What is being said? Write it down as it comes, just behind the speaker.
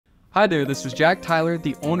Hi there, this is Jack Tyler,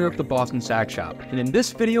 the owner of the Boston Sax Shop, and in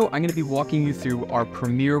this video I'm going to be walking you through our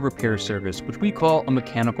premier repair service, which we call a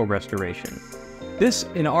mechanical restoration. This,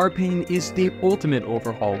 in our opinion, is the ultimate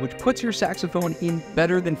overhaul, which puts your saxophone in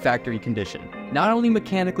better than factory condition, not only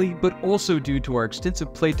mechanically, but also due to our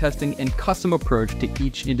extensive playtesting and custom approach to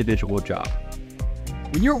each individual job.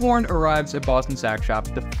 When your horn arrives at Boston Sax Shop,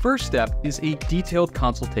 the first step is a detailed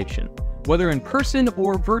consultation. Whether in person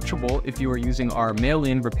or virtual, if you are using our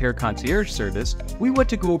mail-in repair concierge service, we want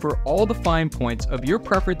to go over all the fine points of your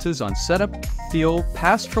preferences on setup, feel,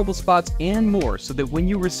 past trouble spots, and more, so that when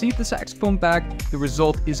you receive the saxophone back, the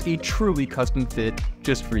result is a truly custom fit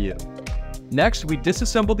just for you. Next, we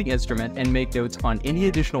disassemble the instrument and make notes on any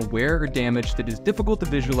additional wear or damage that is difficult to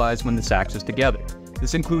visualize when the sax is together.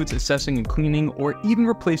 This includes assessing and cleaning or even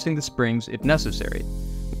replacing the springs if necessary.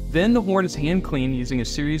 Then the horn is hand cleaned using a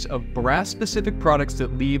series of brass-specific products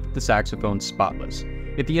that leave the saxophone spotless.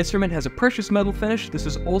 If the instrument has a precious metal finish, this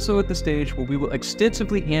is also at the stage where we will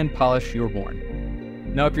extensively hand polish your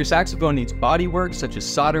horn. Now, if your saxophone needs body work such as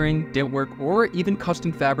soldering, dent work, or even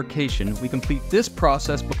custom fabrication, we complete this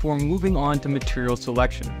process before moving on to material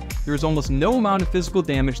selection. There is almost no amount of physical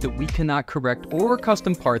damage that we cannot correct or a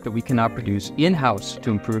custom part that we cannot produce in-house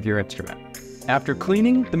to improve your instrument. After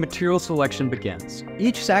cleaning, the material selection begins.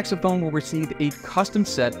 Each saxophone will receive a custom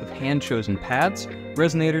set of hand-chosen pads,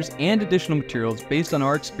 resonators, and additional materials based on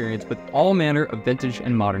our experience with all manner of vintage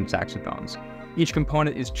and modern saxophones. Each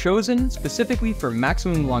component is chosen specifically for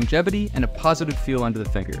maximum longevity and a positive feel under the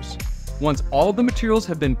fingers. Once all the materials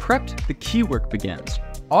have been prepped, the key work begins.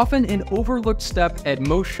 Often an overlooked step at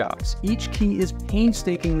most shops, each key is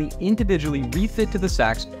painstakingly individually refit to the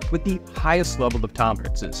sax with the highest level of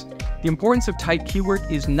tolerances. The importance of tight key work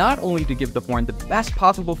is not only to give the horn the best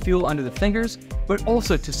possible feel under the fingers, but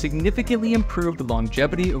also to significantly improve the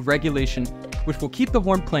longevity of regulation, which will keep the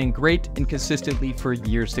horn playing great and consistently for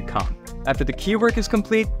years to come. After the key work is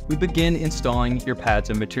complete, we begin installing your pads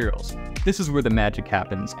and materials. This is where the magic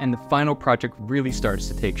happens and the final project really starts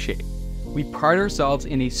to take shape. We pride ourselves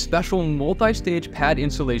in a special multi-stage pad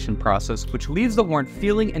installation process which leaves the horn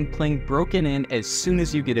feeling and playing broken in as soon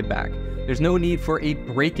as you get it back. There's no need for a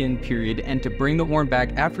break-in period and to bring the horn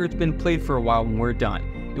back after it's been played for a while when we're done.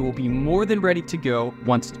 It will be more than ready to go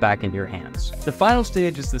once it's back in your hands. The final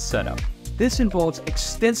stage is the setup. This involves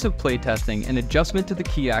extensive playtesting and adjustment to the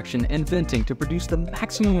key action and venting to produce the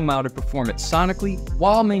maximum amount of performance sonically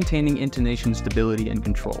while maintaining intonation stability and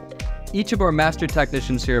control. Each of our master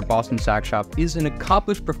technicians here at Boston Sax Shop is an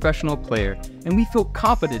accomplished professional player, and we feel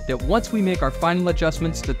confident that once we make our final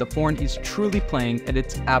adjustments that the horn is truly playing at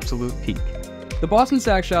its absolute peak. The Boston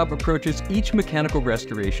Sax Shop approaches each mechanical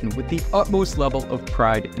restoration with the utmost level of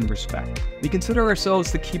pride and respect. We consider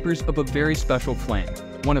ourselves the keepers of a very special flame,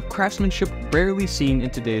 one of craftsmanship rarely seen in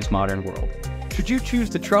today's modern world. Should you choose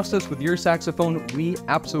to trust us with your saxophone, we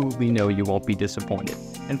absolutely know you won't be disappointed.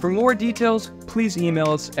 And for more details, please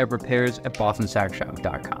email us at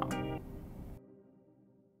repairs@bostonsaxshop.com.